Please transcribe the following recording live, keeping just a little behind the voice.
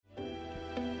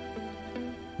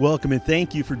Welcome and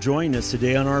thank you for joining us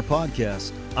today on our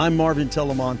podcast. I'm Marvin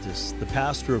Telemontis, the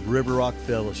pastor of River Rock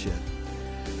Fellowship.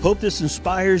 Hope this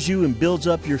inspires you and builds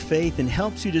up your faith and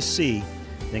helps you to see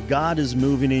that God is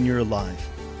moving in your life.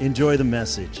 Enjoy the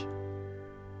message.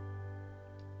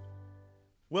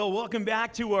 Well, welcome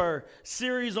back to our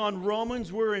series on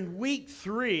Romans. We're in week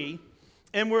 3,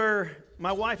 and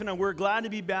my wife and I, we're glad to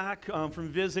be back from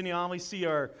visiting, obviously,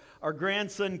 our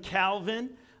grandson Calvin.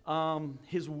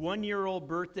 His 1-year-old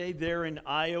birthday there in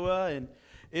Iowa, and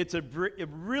it's a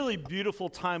really beautiful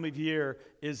time of year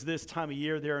is this time of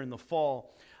year there in the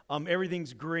fall.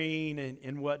 Everything's green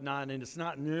and whatnot, and it's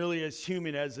not nearly as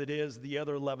humid as it is the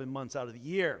other 11 months out of the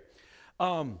year.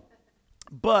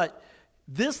 But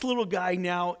this little guy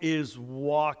now is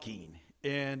walking,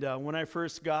 and when I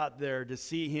first got there, to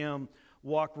see him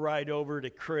walk right over to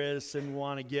Chris and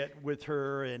want to get with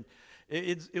her, and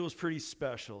it was pretty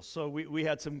special. So we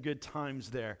had some good times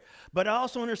there. But I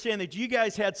also understand that you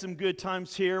guys had some good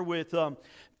times here with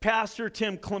Pastor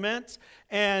Tim Clement,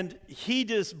 and he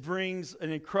just brings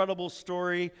an incredible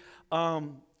story.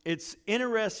 It's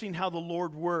interesting how the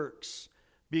Lord works,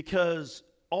 because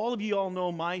all of you all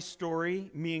know my story,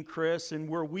 me and Chris, and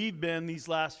where we've been these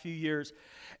last few years.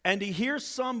 And to hear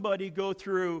somebody go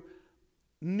through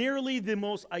nearly the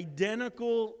most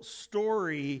identical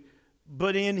story,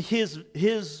 but in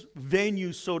his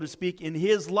venue, so to speak, in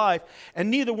his life, and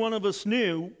neither one of us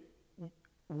knew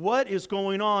what is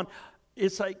going on.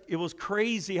 It's like it was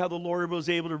crazy how the Lord was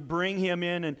able to bring him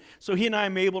in, and so he and I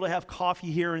am able to have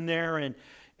coffee here and there,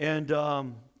 and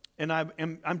I'm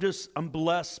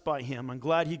blessed by him. I'm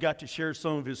glad he got to share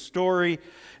some of his story,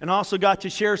 and also got to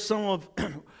share some of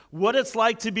what it's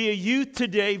like to be a youth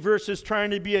today versus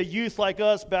trying to be a youth like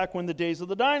us back when the days of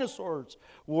the dinosaurs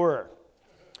were.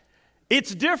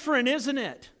 It's different, isn't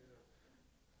it?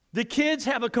 The kids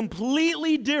have a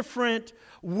completely different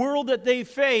world that they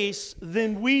face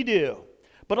than we do.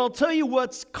 But I'll tell you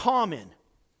what's common.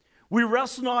 We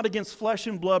wrestle not against flesh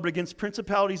and blood, but against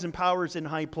principalities and powers in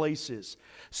high places.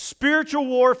 Spiritual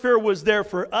warfare was there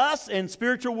for us, and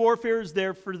spiritual warfare is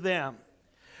there for them.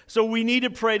 So we need to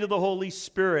pray to the Holy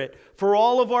Spirit for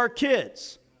all of our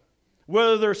kids.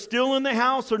 Whether they're still in the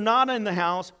house or not in the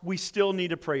house, we still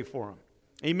need to pray for them.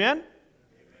 Amen?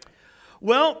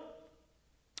 Well,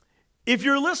 if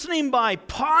you're listening by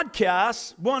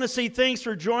podcast, want to say thanks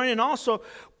for joining, and also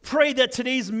pray that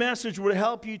today's message would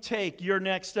help you take your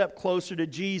next step closer to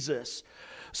Jesus.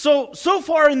 So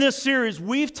far in this series,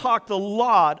 we've talked a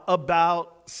lot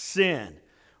about sin.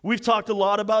 We've talked a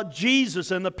lot about Jesus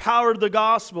and the power of the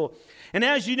gospel. And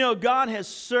as you know, God has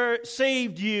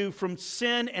saved you from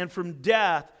sin and from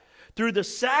death through the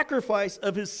sacrifice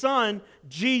of His Son,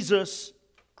 Jesus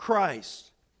Christ.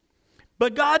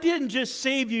 But God didn't just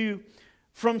save you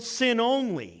from sin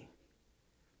only,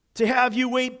 to have you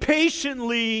wait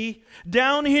patiently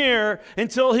down here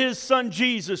until His Son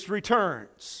Jesus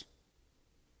returns.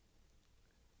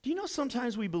 Do you know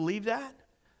sometimes we believe that?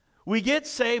 We get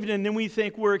saved and then we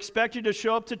think we're expected to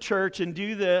show up to church and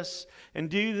do this and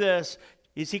do this.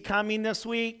 Is He coming this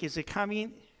week? Is He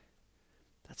coming?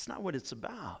 That's not what it's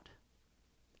about.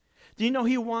 Do you know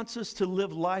He wants us to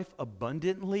live life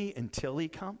abundantly until He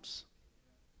comes?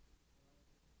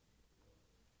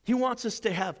 He wants us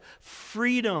to have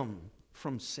freedom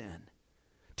from sin,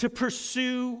 to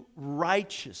pursue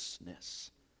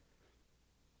righteousness.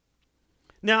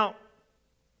 Now,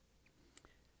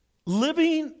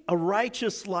 living a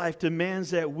righteous life demands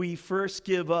that we first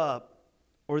give up,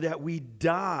 or that we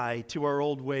die to our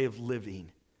old way of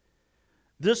living.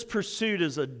 This pursuit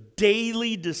is a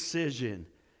daily decision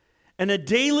and a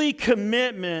daily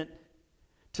commitment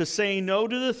to saying no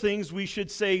to the things we should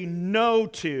say no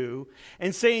to,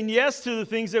 and saying yes to the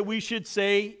things that we should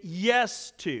say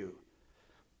yes to.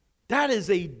 That is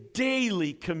a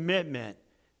daily commitment.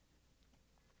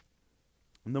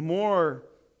 And the more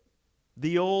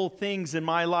the old things in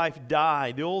my life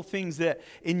die, the old things that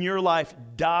in your life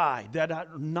die, that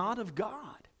are not of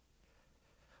God,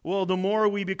 well, the more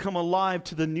we become alive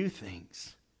to the new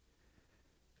things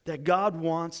that God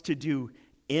wants to do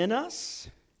in us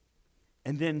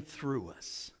and then through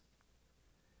us.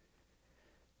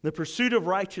 The pursuit of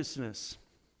righteousness,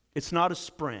 it's not a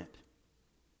sprint.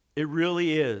 It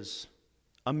really is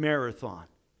a marathon.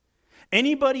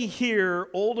 Anybody here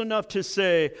old enough to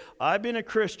say, I've been a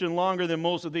Christian longer than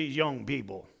most of these young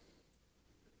people?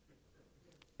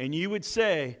 And you would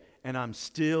say, and I'm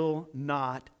still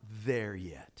not there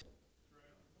yet.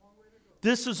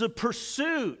 This is a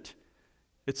pursuit.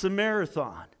 It's a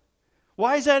marathon.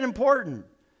 Why is that important?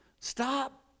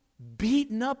 Stop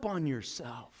beating up on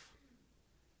yourself.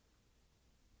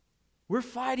 We're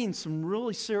fighting some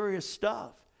really serious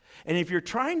stuff. And if you're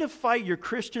trying to fight your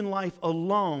Christian life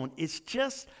alone, it's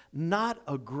just not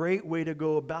a great way to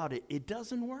go about it. It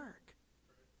doesn't work.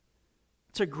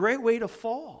 It's a great way to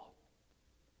fall.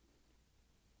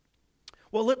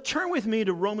 Well, turn with me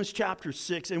to Romans chapter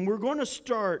 6, and we're going to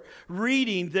start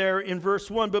reading there in verse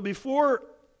 1. But before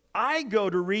I go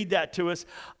to read that to us,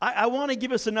 I want to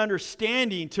give us an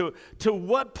understanding to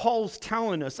what Paul's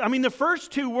telling us. I mean, the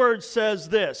first two words says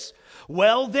this,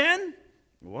 well then,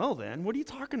 what are you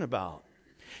talking about?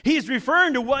 He's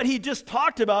referring to what he just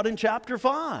talked about in chapter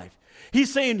 5.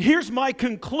 He's saying, here's my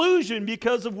conclusion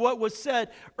because of what was said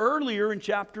earlier in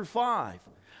chapter 5.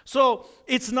 So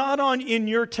it's not in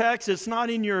your text, it's not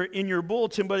in your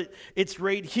bulletin, but it's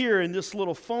right here in this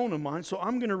little phone of mine. So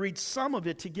I'm going to read some of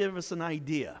it to give us an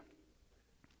idea.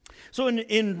 So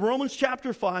in Romans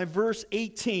chapter 5, verse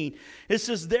 18, it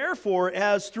says, therefore,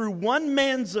 as through one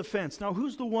man's offense. Now,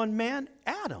 who's the one man?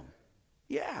 Adam.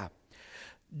 Yeah.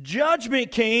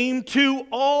 Judgment came to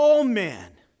all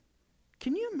men.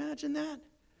 Can you imagine that?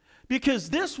 Because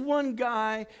this one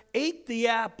guy ate the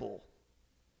apple.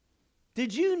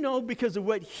 Did you know because of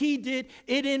what he did,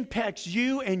 it impacts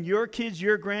you and your kids,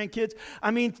 your grandkids?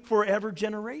 I mean, forever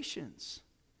generations.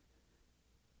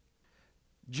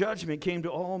 Judgment came to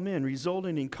all men,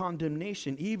 resulting in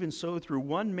condemnation. Even so, through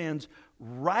one man's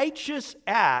righteous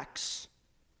acts,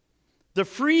 the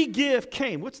free gift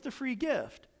came. What's the free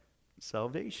gift?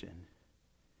 Salvation.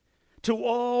 To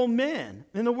all men.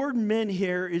 And the word men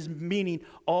here is meaning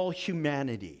all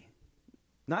humanity.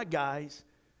 Not guys,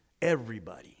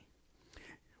 everybody.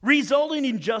 Resulting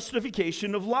in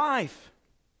justification of life.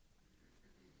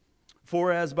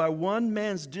 For as by one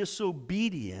man's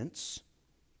disobedience,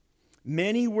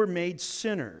 many were made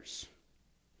sinners,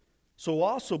 so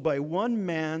also by one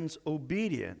man's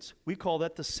obedience, we call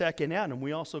that the second Adam.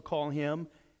 We also call him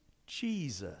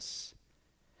Jesus.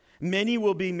 Many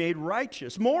will be made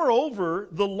righteous. Moreover,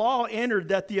 the law entered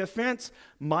that the offense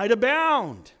might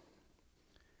abound.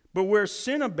 But where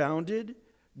sin abounded,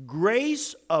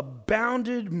 grace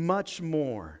abounded much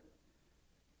more.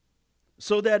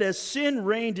 So that as sin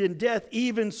reigned in death,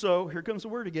 even so, here comes the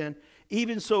word again,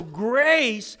 even so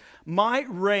grace might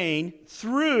reign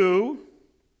through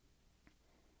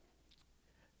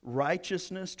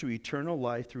righteousness to eternal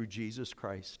life through Jesus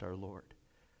Christ our Lord.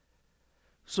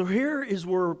 So here is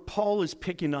where Paul is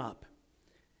picking up.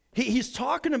 He's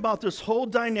talking about this whole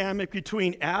dynamic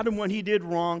between Adam when he did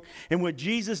wrong and what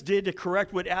Jesus did to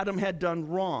correct what Adam had done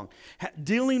wrong.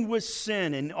 Dealing with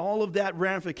sin and all of that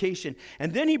ramification.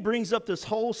 And then he brings up this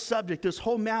whole subject, this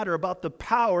whole matter about the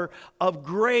power of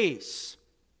grace.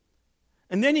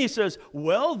 And then he says,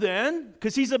 well then,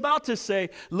 because he's about to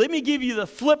say, let me give you the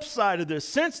flip side of this.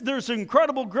 Since there's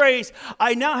incredible grace,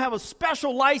 I now have a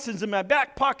special license in my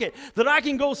back pocket that I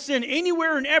can go sin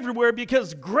anywhere and everywhere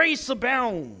because grace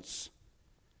abounds.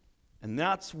 And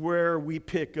that's where we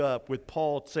pick up with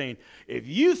Paul saying, if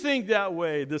you think that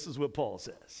way, this is what Paul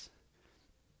says.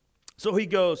 So he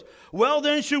goes, well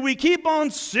then, should we keep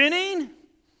on sinning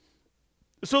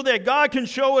so that God can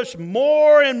show us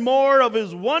more and more of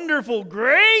His wonderful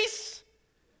grace?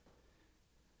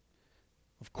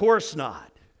 Of course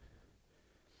not.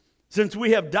 Since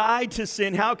we have died to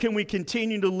sin, how can we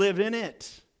continue to live in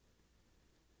it?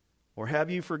 Or have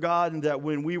you forgotten that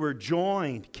when we were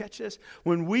joined, catch this,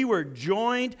 when we were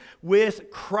joined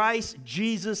with Christ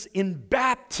Jesus in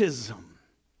baptism,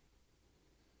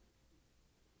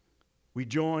 we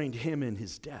joined Him in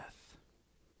His death?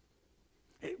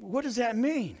 What does that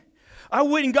mean? I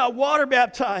went and got water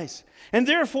baptized. And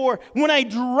therefore, when I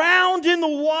drowned in the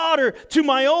water to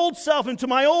my old self and to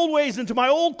my old ways and to my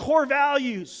old core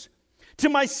values, to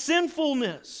my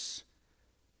sinfulness,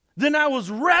 then I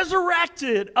was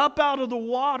resurrected up out of the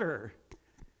water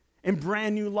in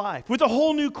brand new life with a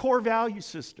whole new core value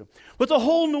system, with a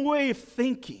whole new way of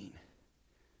thinking.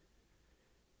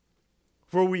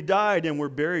 For we died and were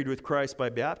buried with Christ by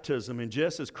baptism, and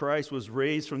just as Christ was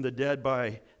raised from the dead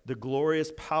by the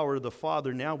glorious power of the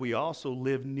Father, now we also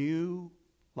live new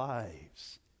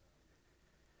lives.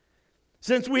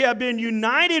 Since we have been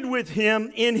united with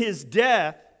Him in His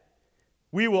death,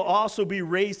 we will also be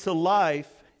raised to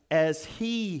life as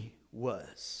He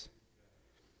was.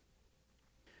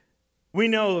 We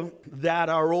know that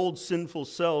our old sinful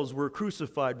selves were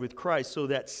crucified with Christ so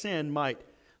that sin might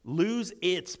lose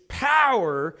its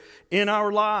power in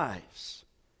our lives.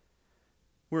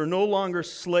 We're no longer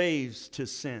slaves to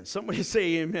sin. Somebody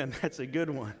say amen. That's a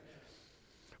good one.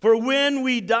 For when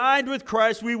we died with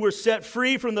Christ, we were set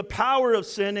free from the power of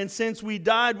sin. And since we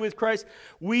died with Christ,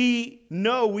 we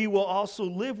know we will also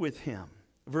live with Him.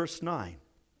 Verse 9.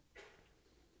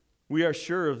 We are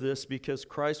sure of this because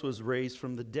Christ was raised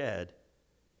from the dead.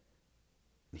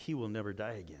 He will never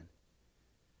die again.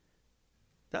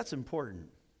 That's important.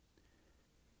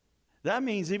 That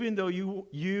means even though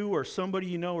you or somebody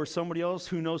you know or somebody else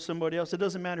who knows somebody else, it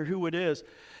doesn't matter who it is,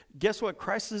 guess what?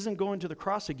 Christ isn't going to the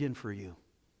cross again for you.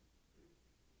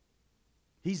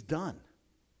 He's done.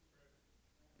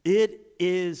 It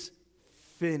is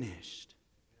finished.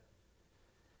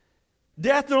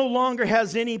 Death no longer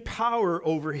has any power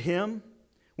over him.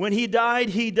 When he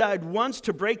died once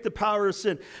to break the power of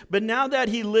sin. But now that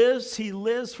he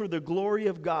lives for the glory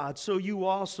of God. So you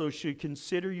also should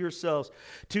consider yourselves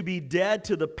to be dead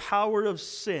to the power of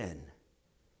sin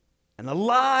and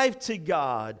alive to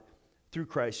God through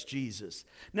Christ Jesus.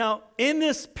 Now, in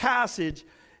this passage,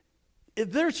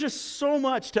 there's just so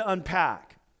much to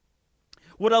unpack.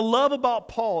 What I love about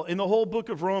Paul in the whole book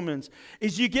of Romans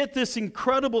is you get this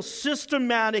incredible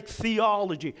systematic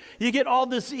theology. You get all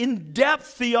this in-depth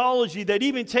theology that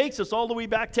even takes us all the way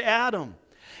back to Adam.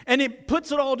 And it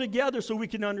puts it all together so we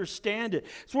can understand it.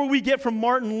 It's where we get from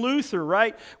Martin Luther,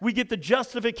 right? We get the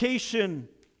justification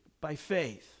by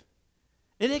faith.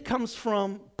 And it comes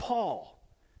from Paul.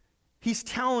 He's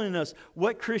telling us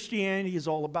what Christianity is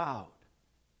all about.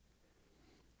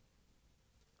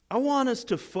 I want us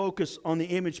to focus on the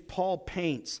image Paul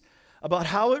paints about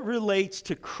how it relates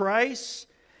to Christ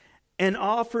and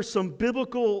offer some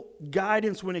biblical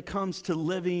guidance when it comes to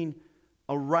living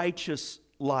a righteous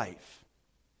life.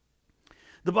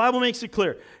 The Bible makes it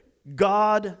clear.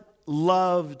 God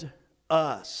loved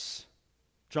us.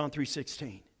 John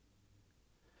 3:16.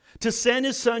 To send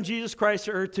his son Jesus Christ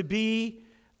to earth to be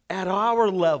at our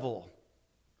level.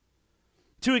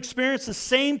 To experience the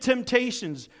same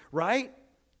temptations, right?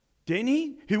 Didn't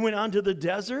he? He went out to the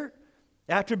desert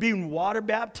after being water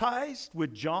baptized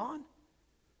with John,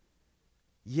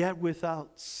 yet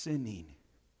without sinning.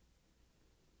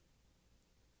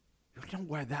 You know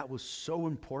why that was so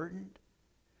important?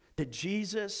 That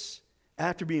Jesus,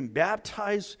 after being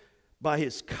baptized by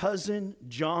his cousin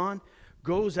John,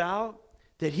 goes out,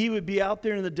 that he would be out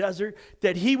there in the desert,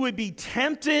 that he would be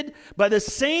tempted by the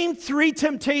same three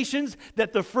temptations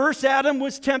that the first Adam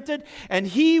was tempted, and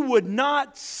he would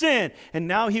not sin. And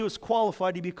now he was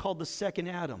qualified to be called the second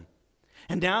Adam.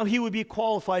 And now he would be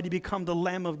qualified to become the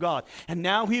Lamb of God. And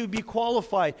now he would be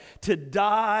qualified to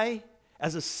die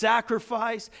as a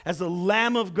sacrifice, as the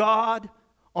Lamb of God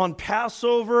on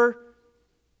Passover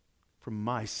for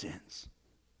my sins,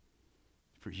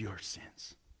 for your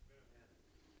sins.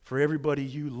 For everybody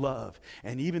you love,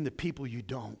 and even the people you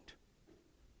don't.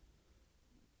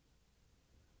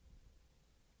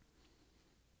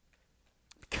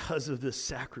 Because of this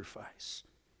sacrifice,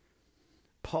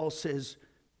 Paul says,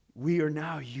 we are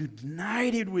now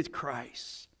united with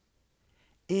Christ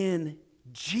in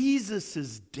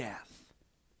Jesus' death.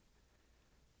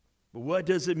 But what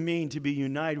does it mean to be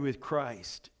united with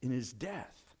Christ in his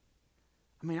death?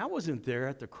 I mean, I wasn't there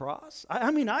at the cross.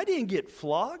 I mean, I didn't get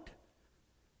flogged.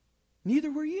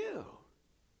 Neither were you.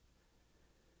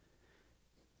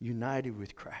 United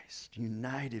with Christ.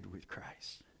 United with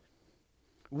Christ.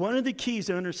 One of the keys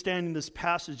to understanding this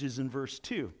passage is in verse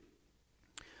 2.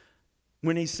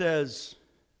 When he says,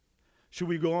 should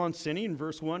we go on sinning? In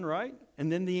verse 1, right?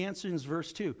 And then the answer is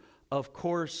verse 2. Of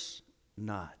course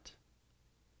not.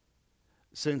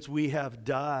 Since we have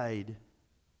died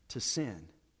to sin,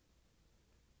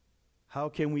 how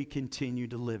can we continue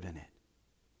to live in it?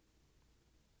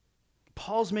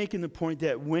 Paul's making the point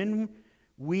that when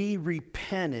we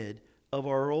repented of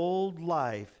our old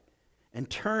life and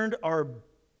turned our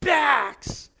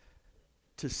backs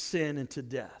to sin and to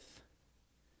death,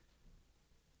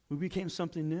 we became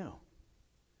something new.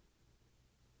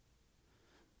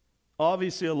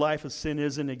 Obviously, a life of sin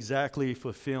isn't exactly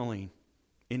fulfilling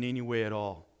in any way at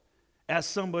all. As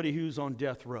somebody who's on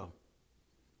death row,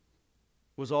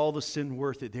 was all the sin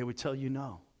worth it? They would tell you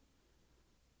no.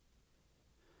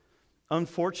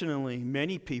 Unfortunately,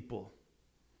 many people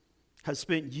have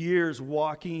spent years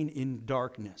walking in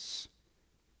darkness.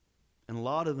 And a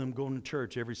lot of them going to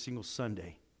church every single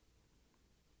Sunday.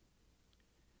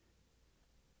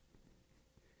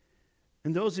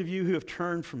 And those of you who have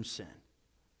turned from sin,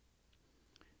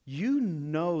 you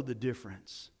know the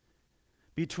difference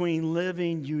between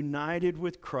living united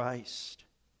with Christ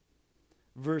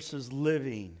versus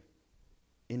living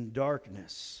in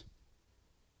darkness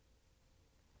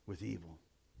with evil,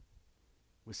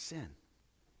 with sin.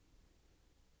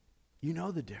 You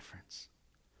know the difference.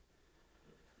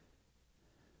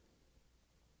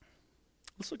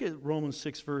 Let's look at Romans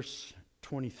 6, verse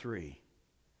 23.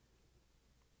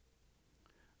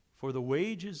 For the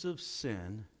wages of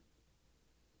sin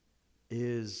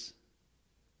is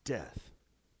death.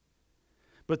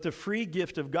 But the free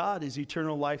gift of God is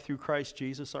eternal life through Christ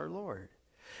Jesus our Lord.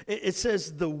 It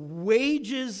says the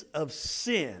wages of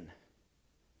sin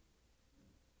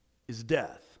is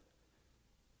death.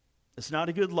 It's not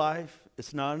a good life.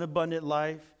 It's not an abundant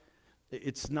life.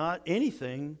 It's not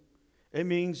anything. It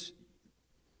means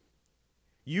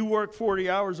you work 40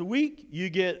 hours a week, you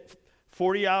get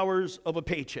 40 hours of a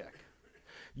paycheck.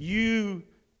 You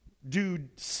do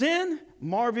sin,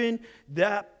 Marvin,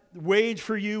 that wage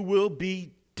for you will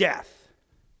be death.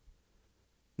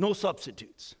 No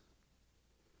substitutes.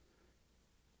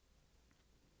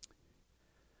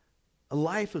 A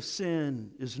life of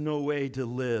sin is no way to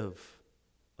live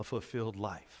a fulfilled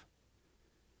life.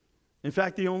 In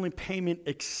fact, the only payment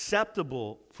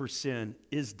acceptable for sin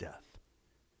is death.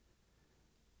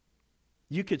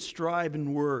 You could strive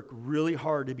and work really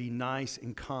hard to be nice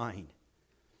and kind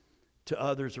to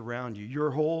others around you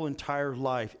your whole entire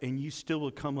life, and you still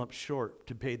will come up short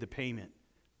to pay the payment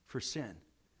for sin.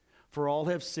 For all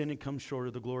have sinned and come short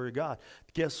of the glory of God.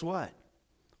 Guess what?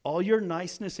 All your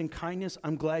niceness and kindness,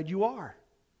 I'm glad you are.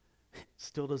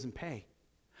 Still doesn't pay.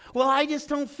 Well, I just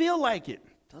don't feel like it.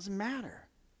 Doesn't matter.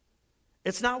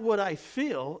 It's not what I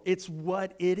feel, it's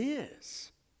what it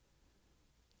is.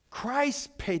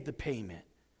 Christ paid the payment.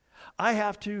 I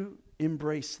have to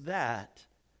embrace that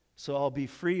so I'll be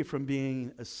free from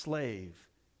being a slave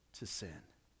to sin.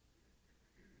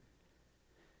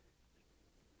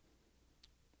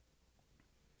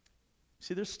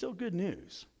 See, there's still good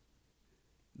news.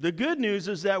 The good news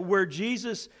is that where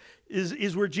Jesus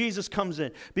is where Jesus comes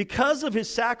in. Because of his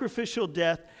sacrificial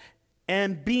death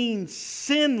and being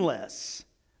sinless,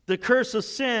 the curse of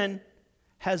sin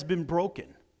has been broken.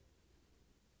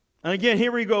 And again,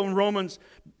 here we go in Romans,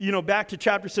 back to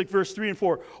chapter 6, verse 3 and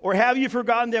 4. Or have you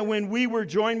forgotten that when we were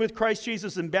joined with Christ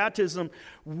Jesus in baptism,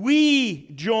 we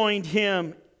joined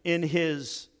him in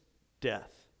his death?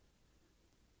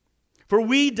 For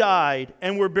we died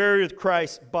and were buried with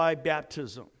Christ by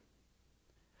baptism.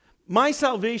 My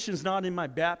salvation is not in my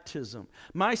baptism.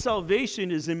 My salvation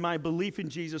is in my belief in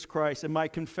Jesus Christ and my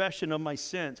confession of my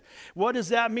sins. What does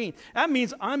that mean? That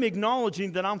means I'm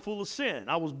acknowledging that I'm full of sin.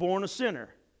 I was born a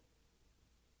sinner.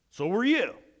 So were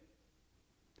you.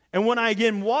 And when I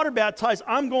get water baptized,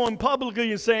 I'm going publicly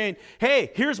and saying,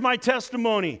 hey, here's my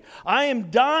testimony. I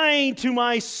am dying to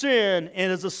my sin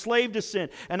and as a slave to sin.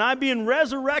 And I'm being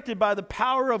resurrected by the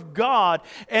power of God.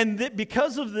 And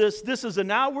because of this, this is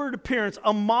an outward appearance,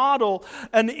 a model,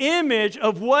 an image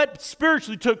of what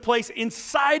spiritually took place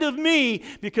inside of me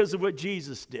because of what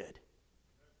Jesus did.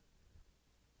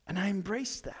 And I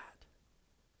embrace that.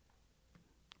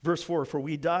 Verse 4, for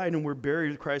we died and were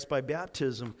buried with Christ by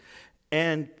baptism.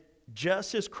 And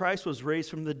just as Christ was raised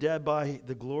from the dead by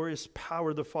the glorious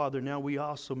power of the Father, now we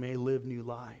also may live new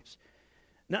lives.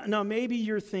 Now maybe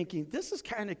you're thinking, this is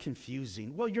kind of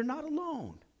confusing. Well, you're not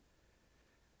alone.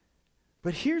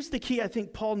 But here's the key I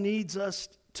think Paul needs us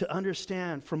to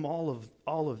understand from all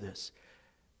of this.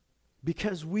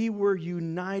 Because we were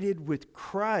united with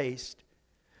Christ,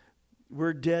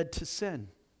 we're dead to sin.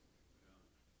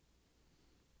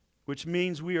 Which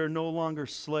means we are no longer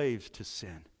slaves to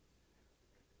sin.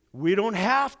 We don't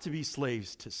have to be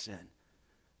slaves to sin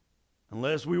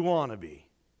unless we want to be.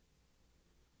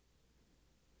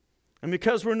 And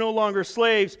because we're no longer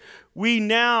slaves, we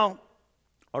now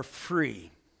are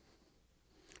free.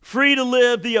 Free to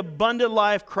live the abundant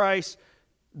life Christ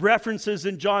references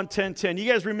in John 10:10.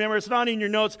 You guys remember, it's not in your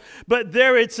notes, but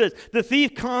there it says, the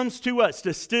thief comes to us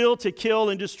to steal, to kill,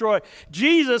 and destroy.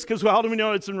 Jesus, because how do we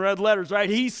know it's in red letters, right?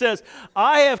 He says,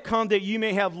 I have come that you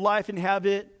may have life and have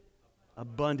it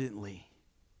abundantly.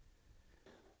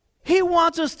 He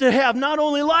wants us to have not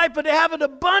only life, but to have it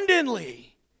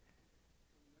abundantly.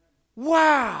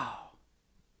 Wow.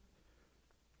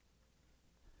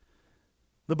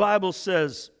 The Bible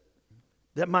says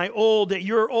that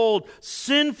your old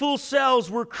sinful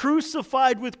selves were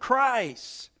crucified with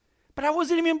Christ. But I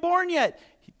wasn't even born yet.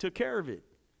 He took care of it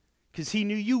because he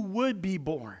knew you would be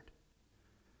born.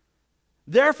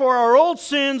 Therefore, our old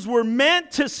sins were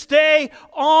meant to stay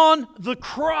on the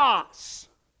cross.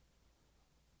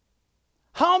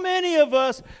 How many of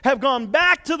us have gone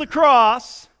back to the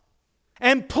cross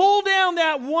and pulled down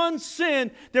that one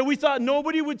sin that we thought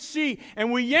nobody would see,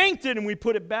 and we yanked it and we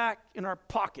put it back in our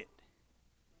pocket?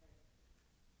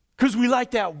 Because we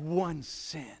like that one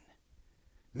sin,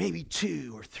 maybe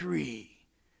 2 or 3.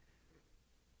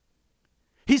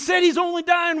 He said he's only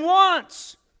dying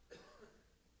once.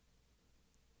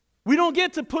 We don't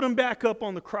get to put him back up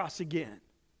on the cross again.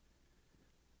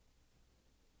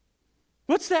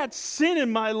 What's that sin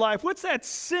in my life? What's that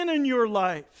sin in your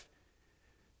life?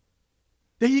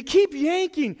 that you keep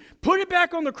yanking. Put it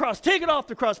back on the cross. Take it off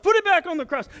the cross. Put it back on the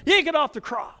cross. Yank it off the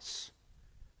cross.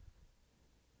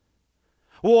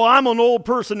 Well, I'm an old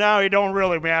person now. It don't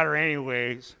really matter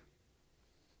anyways.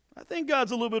 I think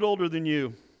God's a little bit older than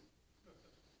you.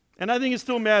 And I think it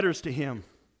still matters to Him.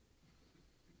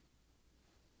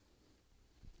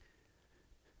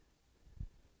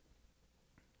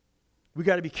 We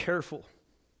got to be careful.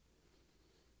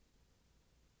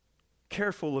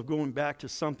 Careful of going back to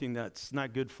something that's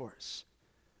not good for us.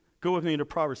 Go with me to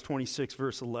Proverbs 26,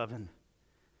 verse 11.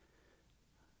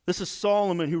 This is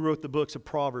Solomon who wrote the books of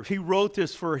Proverbs. He wrote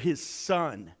this for his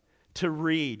son to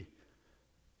read,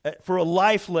 for a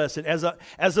life lesson,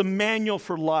 as a manual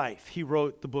for life. He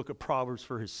wrote the book of Proverbs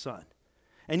for his son.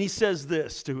 And he says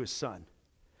this to his son: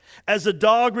 as a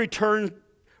dog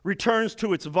returns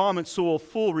to its vomit, so a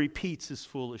fool repeats his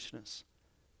foolishness.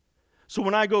 So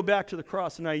when I go back to the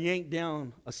cross and I yank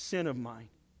down a sin of mine,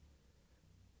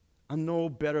 I'm no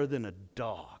better than a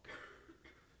dog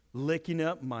licking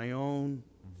up my own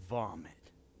vomit.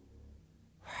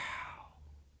 Wow.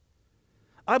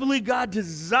 I believe God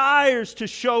desires to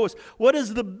show us what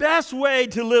is the best way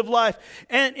to live life,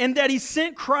 and that He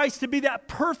sent Christ to be that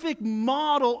perfect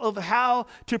model of how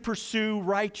to pursue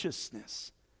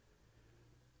righteousness.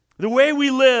 The way we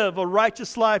live a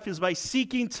righteous life is by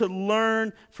seeking to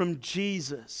learn from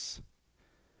Jesus.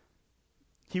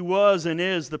 He was and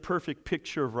is the perfect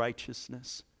picture of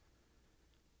righteousness.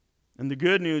 And the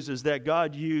good news is that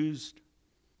God used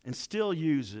and still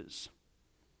uses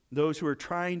those who are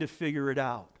trying to figure it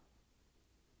out.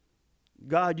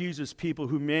 God uses people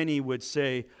who many would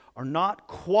say are not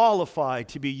qualified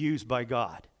to be used by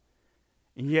God.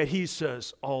 And yet He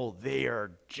says, oh, they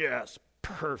are just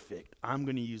perfect. I'm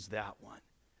going to use that one.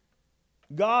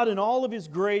 God, in all of His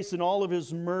grace and all of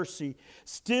His mercy,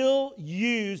 still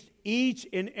used each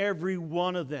and every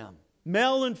one of them,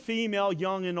 male and female,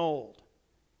 young and old.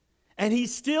 And He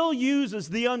still uses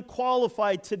the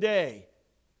unqualified today.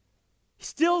 He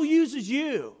still uses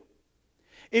you.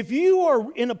 If you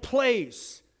are in a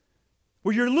place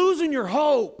where you're losing your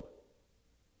hope,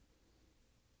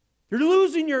 you're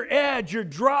losing your edge, your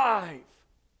drive,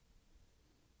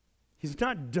 He's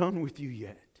not done with you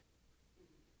yet.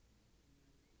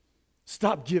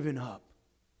 Stop giving up.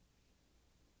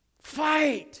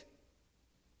 Fight.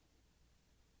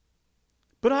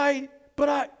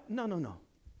 No.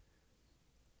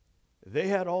 They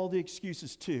had all the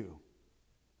excuses too.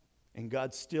 And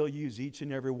God still used each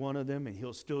and every one of them, and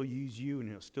He'll still use you, and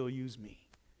He'll still use me.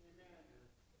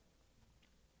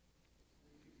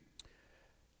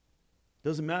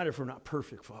 Doesn't matter if we're not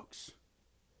perfect, folks.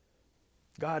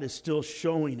 God is still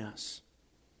showing us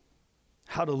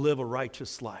how to live a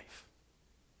righteous life.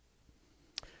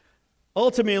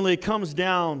 Ultimately, it comes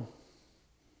down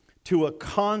to a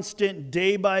constant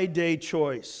day-by-day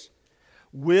choice.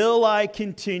 Will I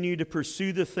continue to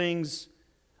pursue the things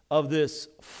of this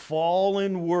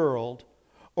fallen world,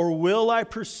 or will I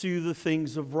pursue the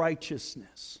things of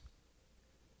righteousness?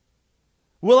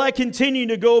 Will I continue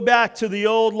to go back to the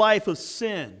old life of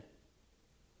sin,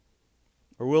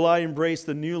 or will I embrace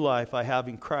the new life I have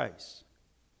in Christ?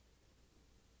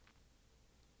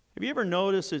 Have you ever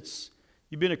noticed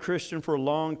you've been a Christian for a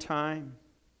long time?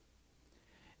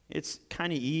 It's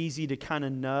kind of easy to kind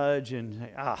of nudge and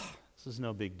say, this is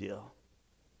no big deal.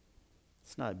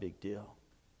 It's not a big deal.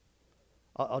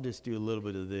 I'll just do a little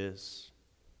bit of this,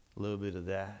 a little bit of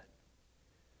that.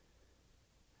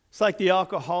 It's like the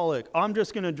alcoholic. I'm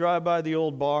just going to drive by the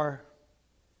old bar.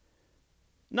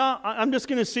 No, I'm just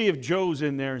going to see if Joe's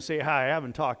in there and say hi. I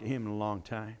haven't talked to him in a long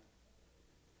time.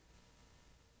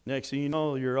 Next thing you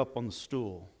know, you're up on the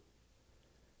stool.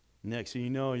 Next thing you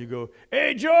know, you go,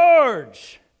 hey,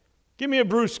 George, give me a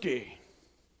brewski.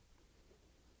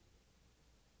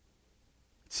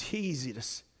 It's easy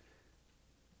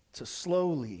to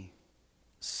slowly,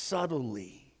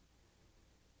 subtly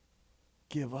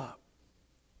give up.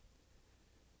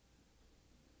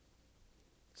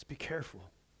 Just be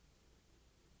careful.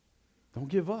 Don't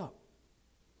give up.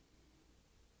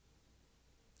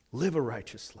 Live a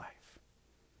righteous life.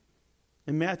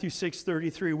 In Matthew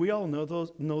 6:33, we all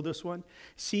know this one.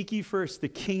 Seek ye first the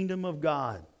kingdom of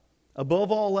God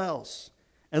above all else,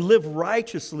 and live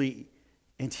righteously,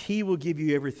 and He will give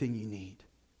you everything you need.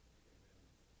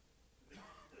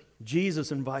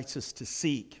 Jesus invites us to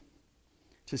seek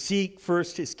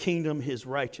first His kingdom, His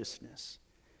righteousness.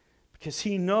 Because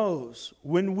He knows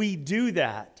when we do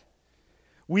that,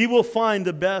 we will find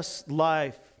the best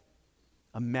life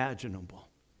imaginable.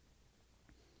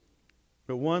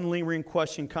 But one lingering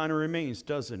question kind of remains,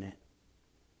 doesn't it?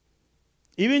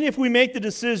 Even if we make the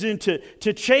decision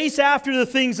to chase after the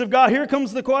things of God, here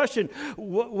comes the question.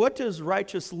 What does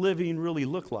righteous living really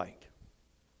look like?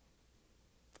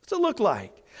 What's it look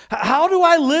like? How do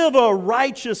I live a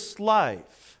righteous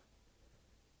life?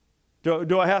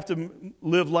 Do I have to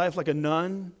live life like a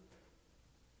nun?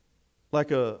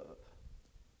 Like a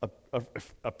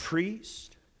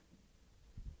priest?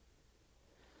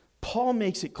 Paul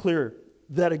makes it clear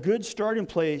that a good starting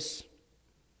place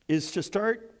is to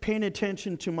start paying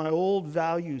attention to my old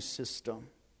value system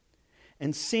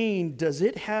and seeing, does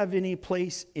it have any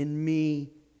place in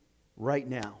me right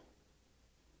now?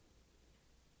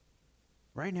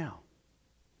 Right now.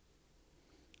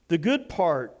 The good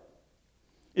part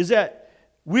is that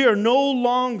we are no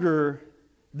longer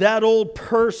that old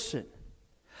person.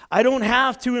 I don't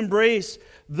have to embrace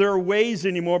their ways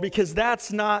anymore because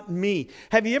that's not me.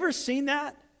 Have you ever seen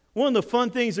that? One of the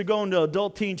fun things of going to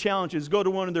Adult Teen Challenge is go to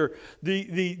one of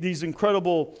these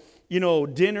incredible,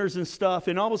 dinners and stuff,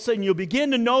 and all of a sudden you'll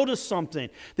begin to notice something.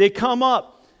 They come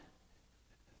up,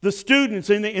 the students,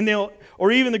 and they'll,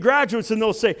 or even the graduates, and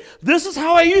they'll say, "This is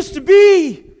how I used to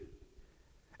be."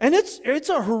 And it's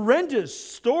a horrendous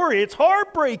story. It's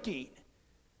heartbreaking.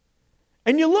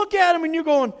 And you look at them and you're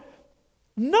going,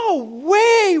 no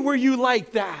way were you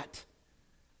like that.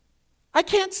 I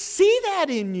can't see that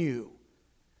in you.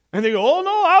 And they go, "Oh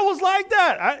no, I was like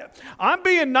that. I'm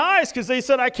being nice because they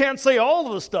said I can't say all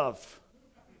of the stuff."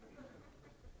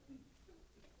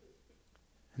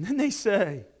 And then they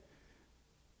say,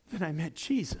 "Then I met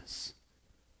Jesus.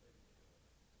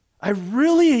 I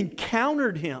really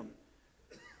encountered him.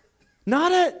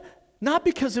 Not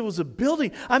because it was a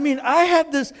building. I mean, I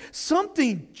had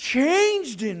something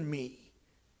changed in me.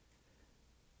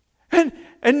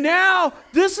 And now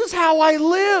this is how I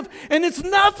live. And it's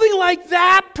nothing like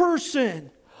that person.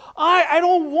 I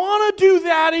don't want to do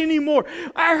that anymore.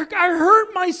 I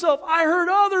hurt myself. I hurt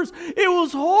others. It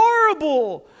was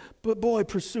horrible. But boy,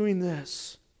 pursuing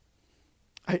this,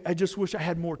 I just wish I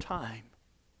had more time.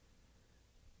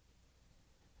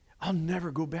 I'll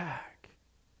never go back."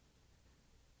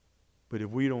 But if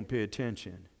we don't pay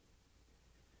attention,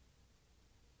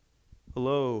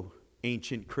 hello,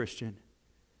 ancient Christian,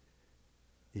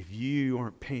 if you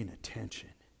aren't paying attention,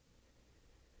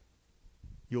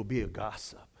 you'll be a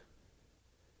gossip.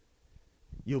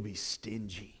 You'll be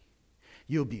stingy.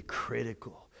 You'll be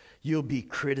critical. You'll be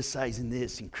criticizing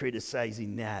this and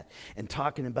criticizing that and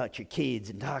talking about your kids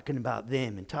and talking about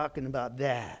them and talking about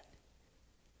that.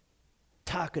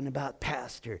 Talking about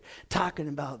pastor, talking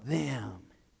about them,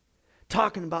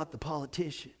 talking about the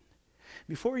politician.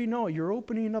 Before you know it, you're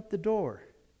opening up the door.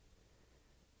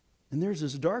 And there's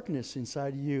this darkness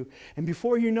inside of you. And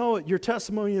before you know it, your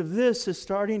testimony of this is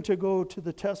starting to go to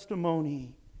the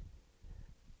testimony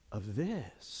of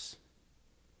this.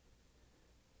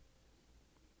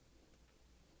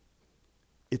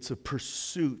 It's a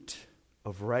pursuit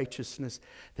of righteousness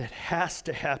that has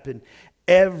to happen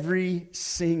every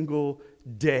single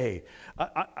day.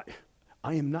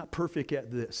 I am not perfect at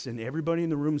this. And everybody in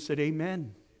the room said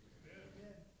amen.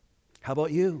 How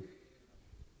about you?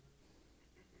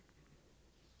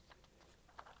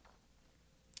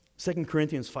 2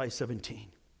 Corinthians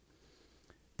 5:17.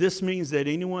 This means that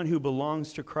anyone who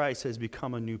belongs to Christ has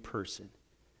become a new person.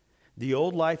 The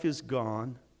old life is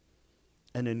gone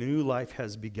and a new life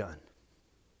has begun.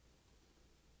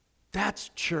 That's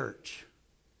church.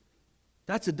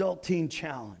 That's Adult Teen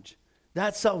Challenge.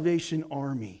 That's Salvation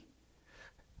Army.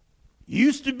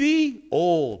 Used to be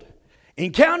old.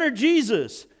 Encountered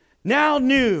Jesus. Now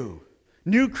new.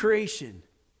 New creation.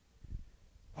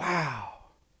 Wow.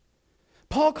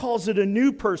 Paul calls it a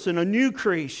new person, a new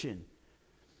creation.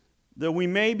 Though we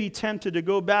may be tempted to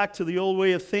go back to the old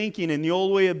way of thinking and the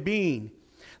old way of being,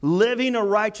 living a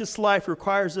righteous life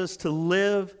requires us to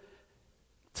leave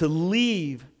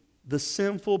the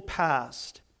sinful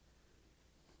past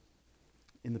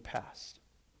in the past.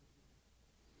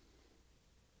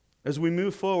 As we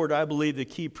move forward, I believe the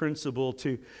key principle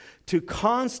to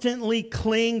constantly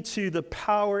cling to the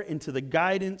power and to the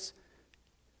guidance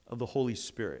of the Holy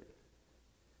Spirit.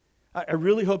 I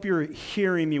really hope you're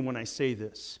hearing me when I say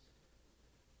this,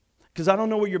 because I don't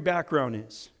know what your background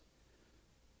is.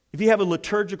 If you have a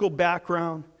liturgical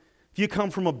background, if you come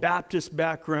from a Baptist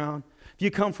background, if you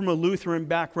come from a Lutheran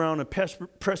background, a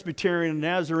Presbyterian, a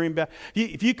Nazarene background,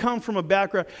 if you come from a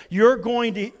background, you're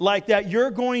going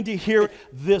to hear it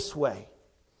this way.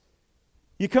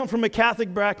 You come from a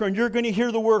Catholic background, you're going to hear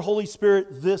the word Holy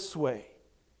Spirit this way.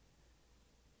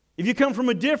 If you come from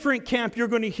a different camp, you're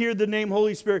going to hear the name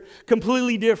Holy Spirit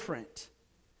completely different.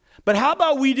 But how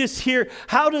about we just hear,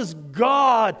 how does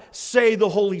God say the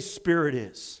Holy Spirit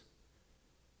is?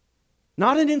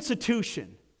 not an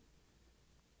institution.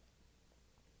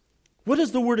 What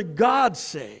does the Word of God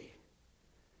say?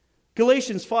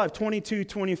 Galatians 5, 22,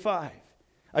 25.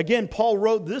 Again, Paul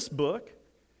wrote this book.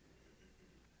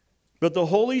 But the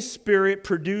Holy Spirit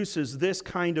produces this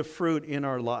kind of fruit in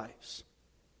our lives: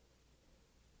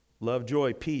 love,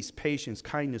 joy, peace, patience,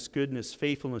 kindness, goodness,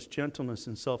 faithfulness, gentleness,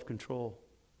 and self-control.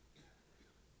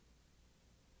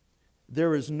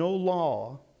 There is no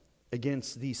law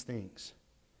against these things.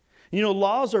 You know,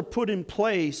 laws are put in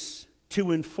place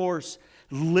to enforce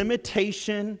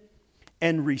limitation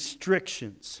and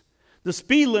restrictions. The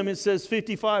speed limit says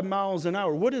 55 miles an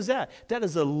hour. What is that? That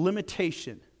is a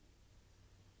limitation.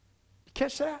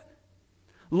 Catch that?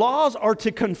 Laws are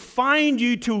to confine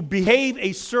you to behave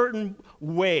a certain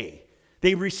way.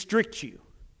 They restrict you.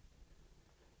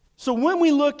 So when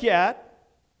we look at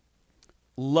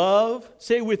love,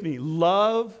 say it with me,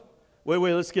 love. Wait,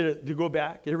 let's get it to go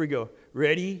back. Here we go.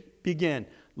 Ready? Begin.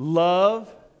 Love,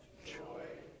 joy,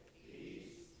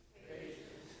 peace,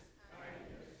 patience,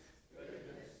 kindness,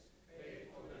 goodness,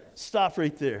 faithfulness. Stop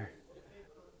right there.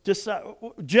 Just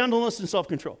gentleness and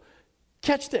self-control.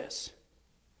 Catch this.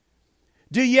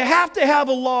 Do you have to have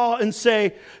a law and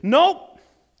say, nope,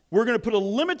 we're going to put a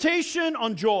limitation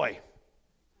on joy?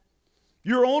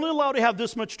 You're only allowed to have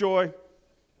this much joy.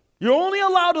 You're only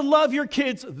allowed to love your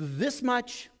kids this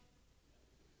much.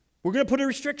 We're going to put a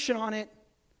restriction on it.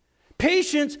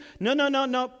 Patience,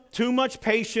 no. Too much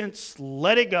patience.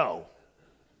 Let it go.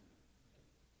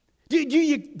 Did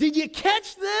you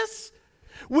catch this?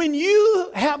 When you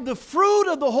have the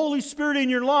fruit of the Holy Spirit in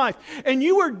your life, and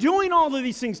you are doing all of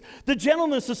these things, the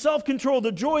gentleness, the self-control,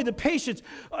 the joy, the patience,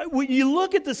 when you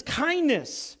look at this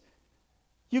kindness,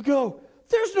 you go,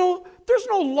 there's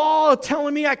no law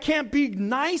telling me I can't be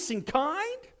nice and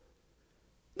kind.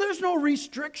 There's no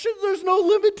restrictions. There's no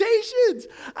limitations.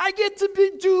 I get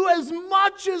to do as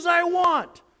much as I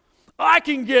want. I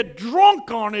can get drunk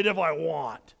on it if I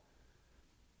want.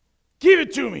 Give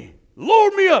it to me.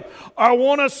 Load me up. I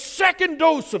want a second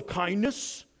dose of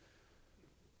kindness.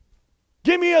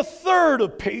 Give me a third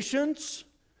of patience.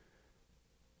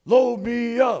 Load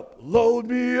me up. Load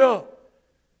me up.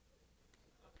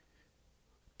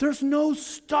 There's no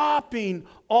stopping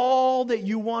all that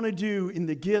you want to do in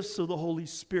the gifts of the Holy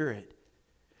Spirit.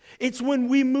 It's when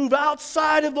we move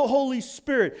outside of the Holy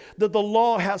Spirit that the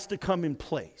law has to come in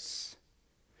place.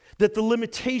 That the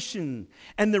limitation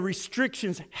and the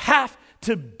restrictions have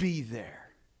to be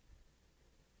there.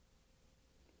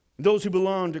 Those who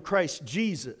belong to Christ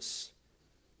Jesus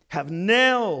have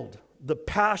nailed the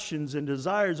passions and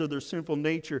desires of their sinful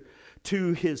nature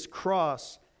to His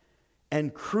cross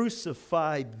and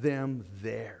crucified them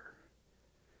there.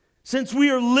 Since we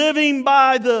are living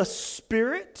by the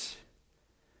Spirit,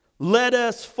 let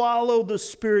us follow the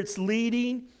Spirit's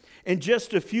leading in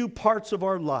just a few parts of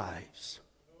our lives.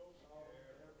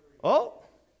 Oh,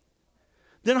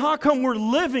 then how come we're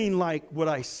living like what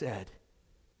I said?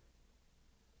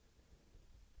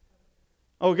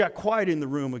 Oh, it got quiet in the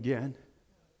room again.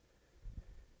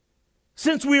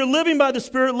 Since we are living by the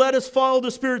Spirit, let us follow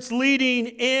the Spirit's leading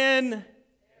in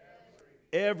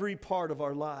every part of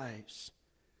our lives.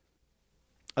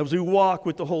 As we walk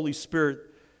with the Holy Spirit,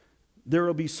 there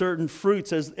will be certain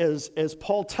fruits, as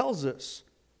Paul tells us,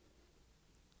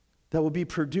 that will be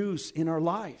produced in our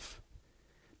life.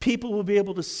 People will be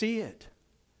able to see it.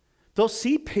 They'll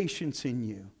see patience in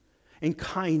you, and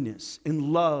kindness, and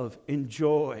love, and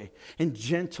joy, and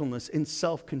gentleness, and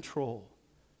self-control.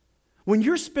 When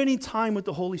you're spending time with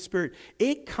the Holy Spirit,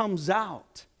 it comes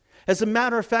out. As a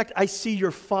matter of fact, I see your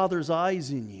Father's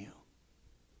eyes in you.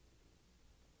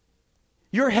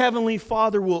 Your Heavenly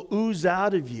Father will ooze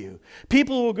out of you.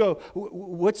 People will go,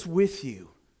 what's with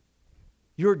you?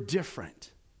 You're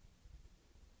different.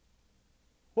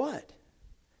 What?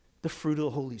 The fruit of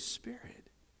the Holy Spirit.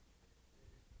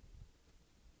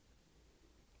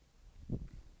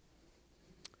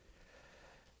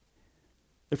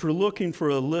 If we're looking for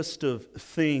a list of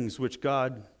things which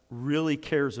God really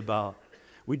cares about,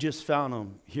 we just found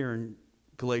them here in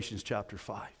Galatians chapter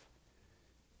 5.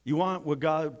 You want what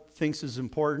God thinks is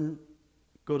important?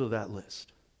 Go to that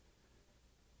list.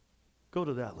 Go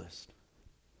to that list.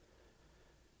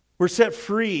 We're set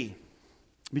free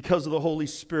because of the Holy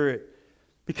Spirit,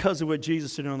 because of what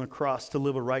Jesus did on the cross to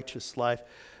live a righteous life.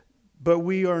 But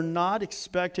we are not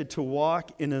expected to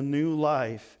walk in a new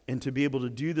life and to be able to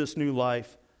do this new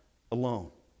life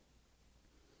alone.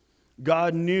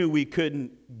 God knew we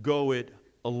couldn't go it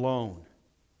alone.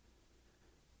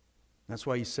 That's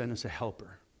why He sent us a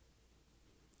helper.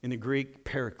 In the Greek,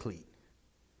 paraclete.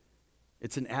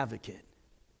 It's an advocate.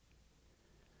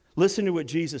 Listen to what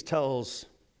Jesus tells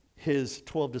his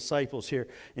 12 disciples here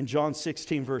in John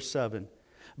 16, verse 7.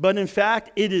 But in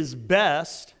fact, it is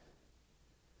best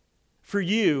for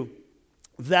you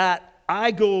that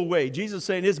I go away. Jesus is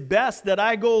saying, it's best that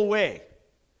I go away.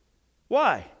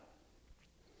 Why?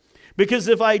 Because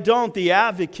if I don't, the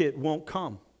advocate won't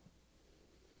come.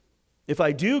 If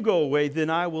I do go away, then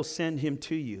I will send him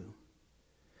to you.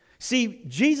 See,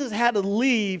 Jesus had to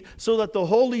leave so that the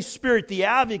Holy Spirit, the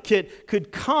advocate,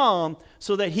 could come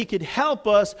so that he could help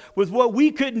us with what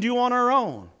we couldn't do on our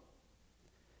own.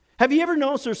 Have you ever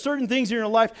noticed there's certain things in your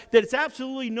life that it's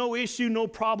absolutely no issue, no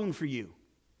problem for you?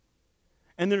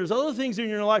 And there's other things in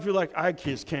your life you're like, I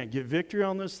just can't get victory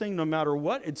on this thing no matter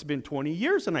what. It's been 20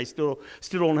 years and I still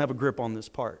don't have a grip on this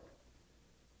part.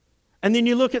 And then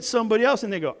you look at somebody else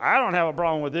and they go, I don't have a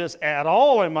problem with this at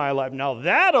all in my life. Now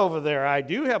that over there I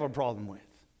do have a problem with.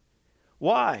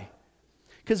 Why?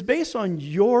 Because based on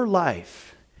your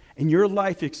life and your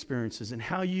life experiences and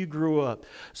how you grew up,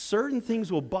 certain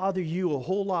things will bother you a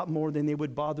whole lot more than they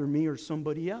would bother me or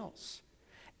somebody else.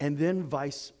 And then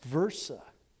vice versa.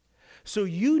 So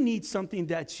you need something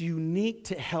that's unique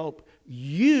to help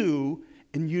you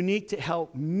and unique to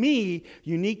help me,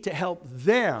 unique to help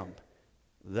them.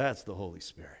 That's the Holy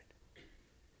Spirit.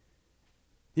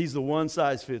 He's the one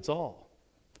size fits all.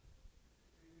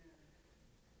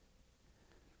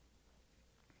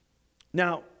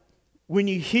 Now, when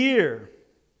you hear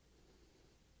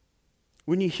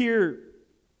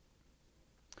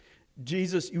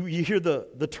Jesus, you hear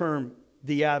the term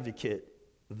the advocate,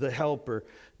 the helper,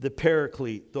 the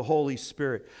paraclete, the Holy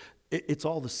Spirit. It's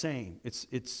all the same. It's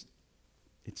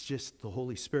just the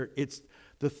Holy Spirit. It's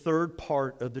the third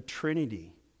part of the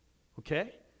Trinity. Okay?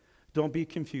 Don't be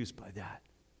confused by that.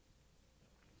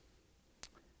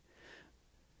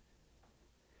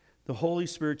 The Holy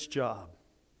Spirit's job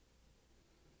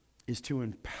is to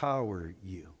empower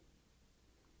you,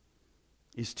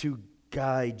 is to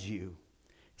guide you,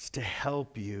 is to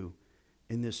help you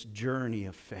in this journey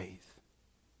of faith.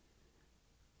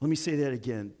 Let me say that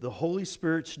again. The Holy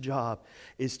Spirit's job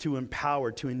is to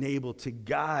empower, to enable, to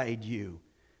guide you,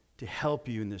 to help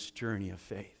you in this journey of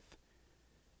faith.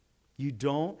 You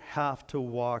don't have to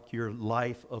walk your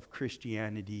life of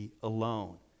Christianity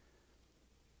alone.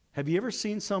 Have you ever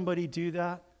seen somebody do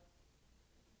that?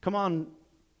 Come on,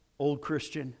 old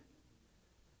Christian.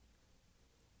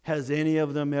 Has any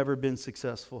of them ever been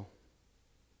successful?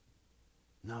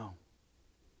 No.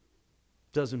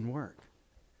 Doesn't work.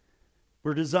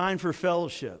 We're designed for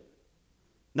fellowship,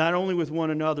 not only with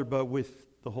one another, but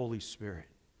with the Holy Spirit.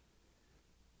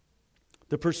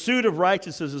 The pursuit of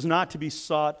righteousness is not to be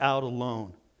sought out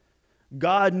alone.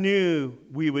 God knew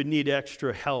we would need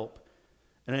extra help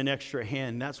and an extra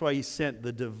hand. That's why He sent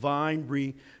the divine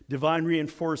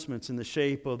reinforcements in the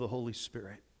shape of the Holy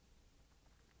Spirit.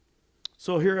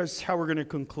 So here's how we're going to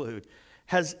conclude.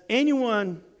 Has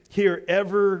anyone here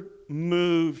ever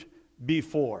moved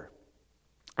before?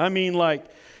 I mean, like,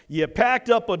 you packed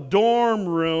up a dorm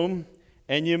room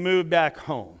and you moved back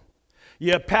home.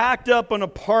 You packed up an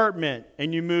apartment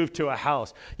and you moved to a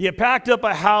house. You packed up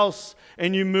a house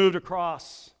and you moved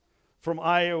across from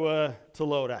Iowa to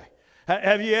Lodi.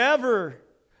 Have you ever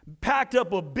packed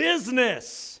up a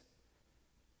business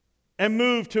and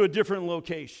moved to a different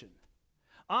location?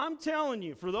 I'm telling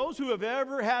you, for those who have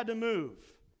ever had to move,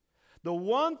 the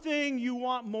one thing you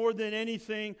want more than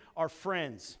anything are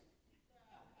friends.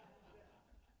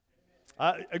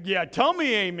 Yeah, tell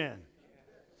me amen.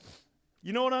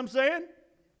 You know what I'm saying?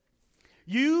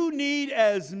 You need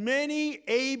as many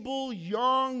able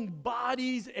young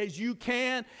bodies as you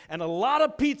can and a lot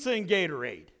of pizza and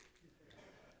Gatorade.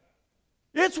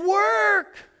 It's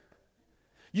work.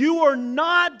 You are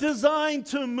not designed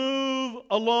to move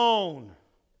alone.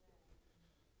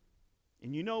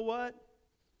 And you know what?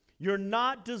 You're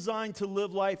not designed to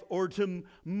live life or to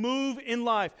move in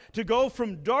life. To go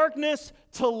from darkness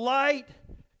to light,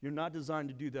 you're not designed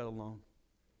to do that alone.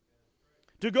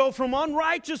 To go from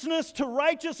unrighteousness to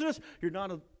righteousness, you're not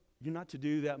to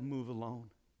do that move alone.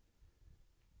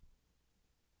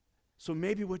 So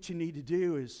maybe what you need to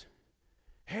do is,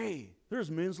 hey, there's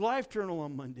Men's Life Journal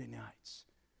on Monday nights.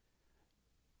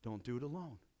 Don't do it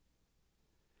alone.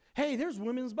 Hey, there's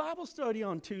Women's Bible Study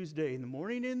on Tuesday in the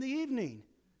morning and the evening.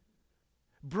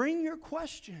 Bring your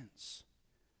questions.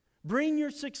 Bring your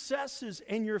successes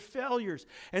and your failures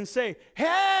and say,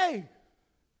 hey,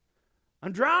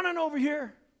 I'm drowning over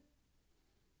here.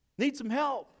 Need some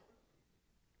help.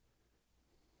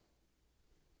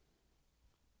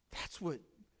 That's what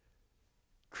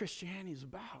Christianity is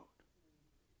about.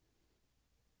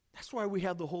 That's why we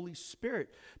have the Holy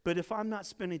Spirit. But if I'm not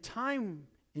spending time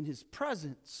in His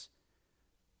presence,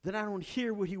 then I don't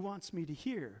hear what He wants me to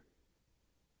hear.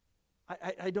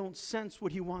 I don't sense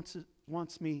what He wants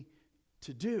me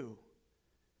to do.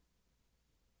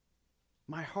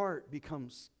 My heart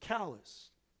becomes callous,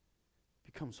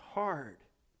 becomes hard,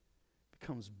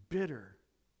 becomes bitter.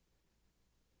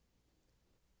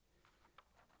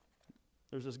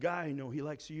 There's this guy I know, he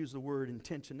likes to use the word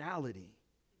intentionality.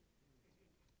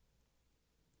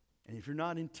 And if you're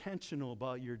not intentional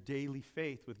about your daily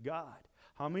faith with God,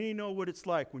 how many know what it's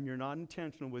like when you're not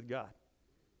intentional with God?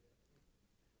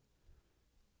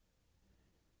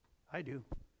 I do.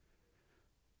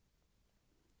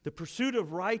 The pursuit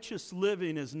of righteous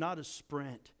living is not a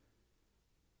sprint.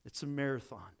 It's a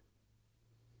marathon.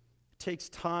 It takes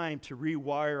time to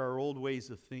rewire our old ways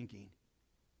of thinking.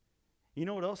 You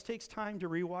know what else takes time to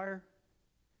rewire?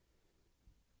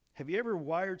 Have you ever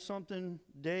wired something,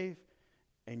 Dave,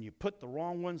 and you put the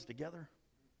wrong ones together?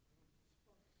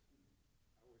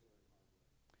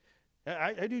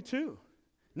 I do too.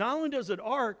 Not only does it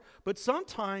arc, but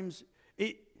sometimes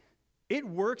it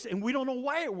works and we don't know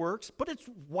why it works, but it's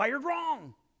wired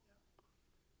wrong.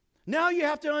 Now you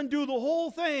have to undo the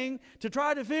whole thing to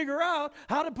try to figure out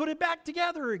how to put it back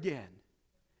together again.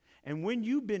 And when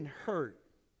you've been hurt,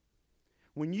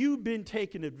 when you've been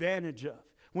taken advantage of,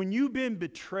 when you've been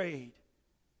betrayed,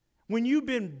 when you've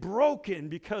been broken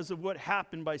because of what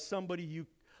happened by somebody you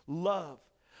love,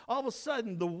 all of a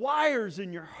sudden the wires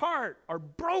in your heart are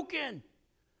broken.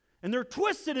 And they're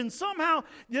twisted, and somehow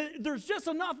there's just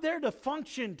enough there to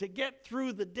function, to get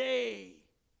through the day.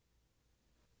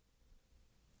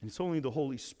 And it's only the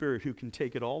Holy Spirit who can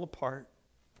take it all apart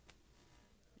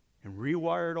and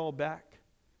rewire it all back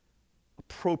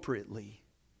appropriately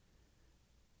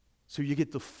so you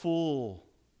get the full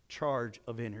charge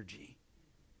of energy.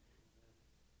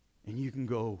 And you can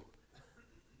go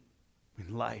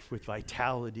in life with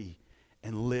vitality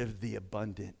and live the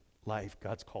abundant life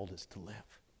God's called us to live.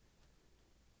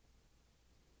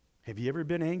 Have you ever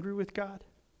been angry with God?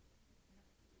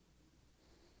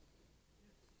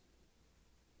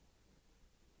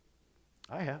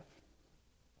 I have.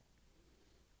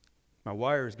 My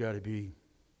wire's got to be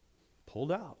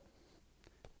pulled out,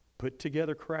 put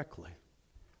together correctly.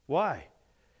 Why?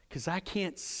 Because I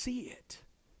can't see it.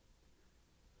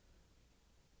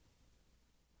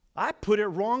 I put it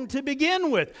wrong to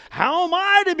begin with. How am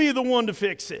I to be the one to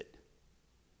fix it?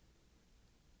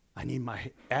 I need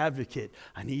my advocate.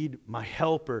 I need my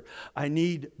helper. I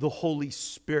need the Holy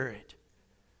Spirit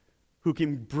who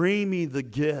can bring me the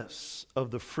gifts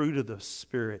of the fruit of the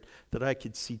Spirit that I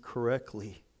could see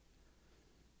correctly.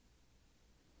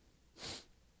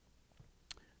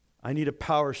 I need a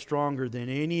power stronger than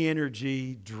any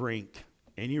energy drink,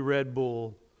 any Red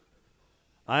Bull.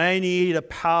 I need a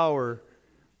power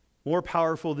more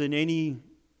powerful than any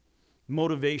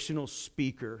motivational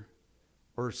speaker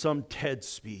or some TED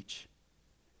speech.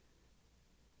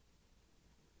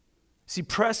 See,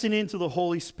 pressing into the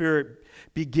Holy Spirit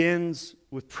begins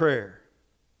with prayer.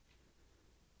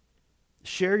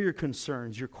 Share your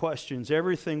concerns, your questions,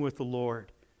 everything with the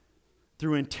Lord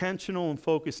through intentional and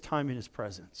focused time in His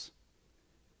presence.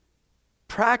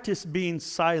 Practice being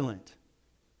silent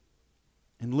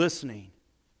and listening.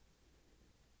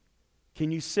 Can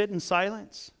you sit in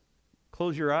silence?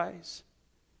 Close your eyes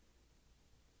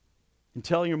and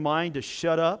tell your mind to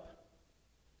shut up.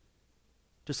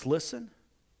 Just listen.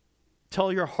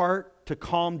 Tell your heart to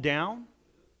calm down,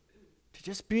 to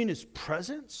just be in His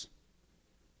presence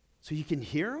so you can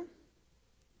hear Him.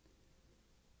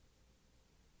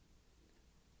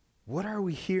 What are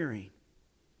we hearing?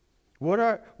 What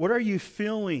are you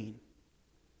feeling?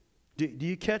 Do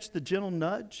you catch the gentle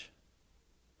nudge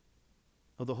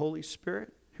of the Holy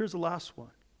Spirit? Here's the last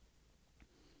one.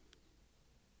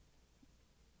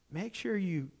 Make sure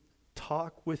you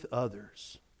talk with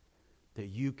others that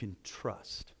you can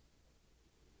trust.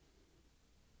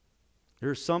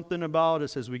 There's something about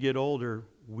us as we get older,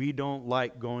 we don't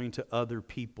like going to other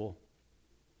people.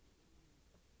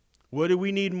 What do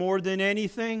we need more than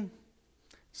anything?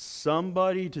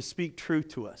 Somebody to speak truth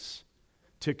to us,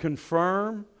 to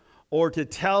confirm or to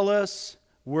tell us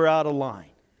we're out of line.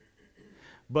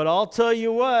 But I'll tell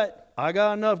you what, I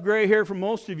got enough gray hair for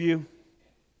most of you.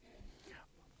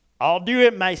 I'll do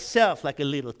it myself like a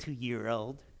little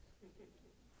 2-year-old.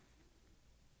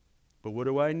 But what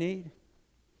do I need?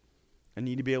 I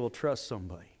need to be able to trust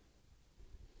somebody.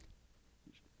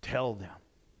 Tell them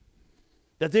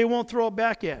that they won't throw it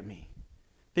back at me,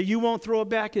 that you won't throw it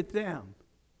back at them.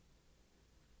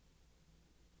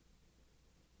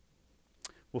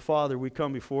 Well, Father, we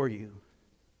come before you.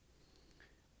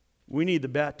 We need the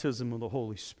baptism of the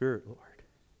Holy Spirit, Lord.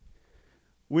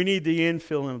 We need the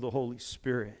infilling of the Holy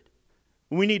Spirit.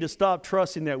 We need to stop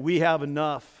trusting that we have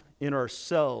enough in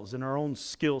ourselves, in our own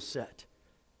skill set.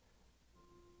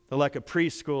 That like a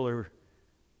preschooler,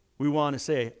 we want to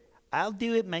say, I'll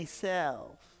do it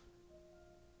myself.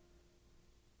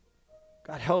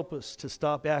 God, help us to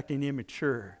stop acting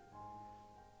immature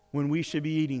when we should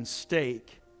be eating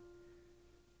steak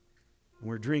and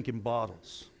we're drinking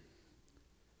bottles.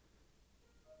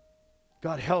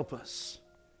 God, help us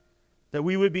that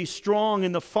we would be strong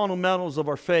in the fundamentals of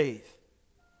our faith,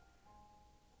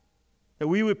 that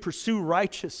we would pursue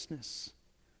righteousness,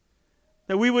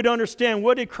 that we would understand,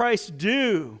 what did Christ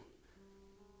do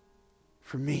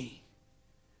for me?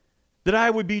 That I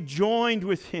would be joined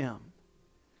with Him,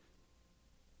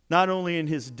 not only in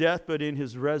His death, but in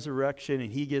His resurrection,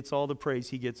 and He gets all the praise,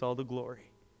 He gets all the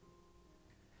glory.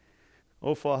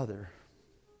 Oh, Father,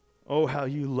 oh, how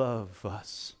You love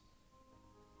us.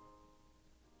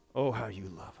 Oh, how You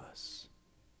love us.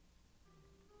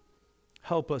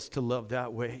 Help us to love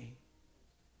that way.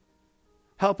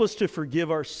 Help us to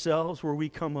forgive ourselves where we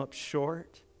come up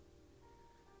short.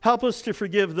 Help us to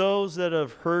forgive those that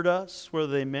have hurt us,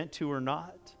 whether they meant to or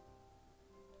not.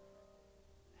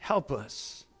 Help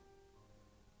us.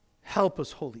 Help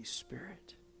us, Holy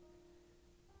Spirit.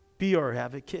 Be our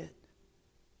advocate.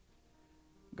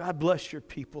 God bless Your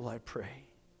people, I pray.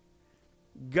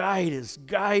 Guide us,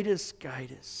 guide us,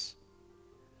 guide us.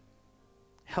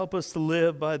 Help us to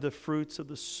live by the fruits of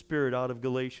the Spirit out of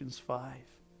Galatians 5.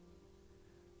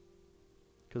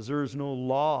 Because there is no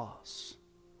laws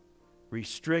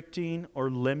restricting or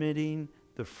limiting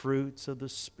the fruits of the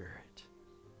Spirit.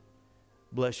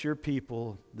 Bless Your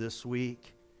people this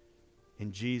week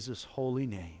in Jesus' holy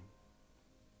name.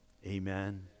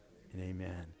 Amen and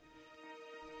amen.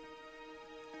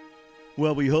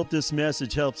 Well, we hope this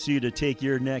message helps you to take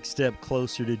your next step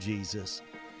closer to Jesus.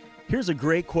 Here's a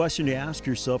great question to ask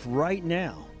yourself right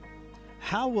now.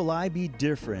 How will I be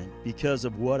different because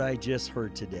of what I just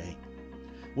heard today?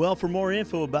 Well, for more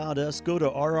info about us, go to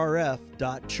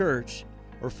rrf.church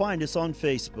or find us on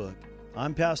Facebook.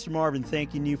 I'm Pastor Marvin,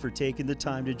 thanking you for taking the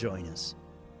time to join us.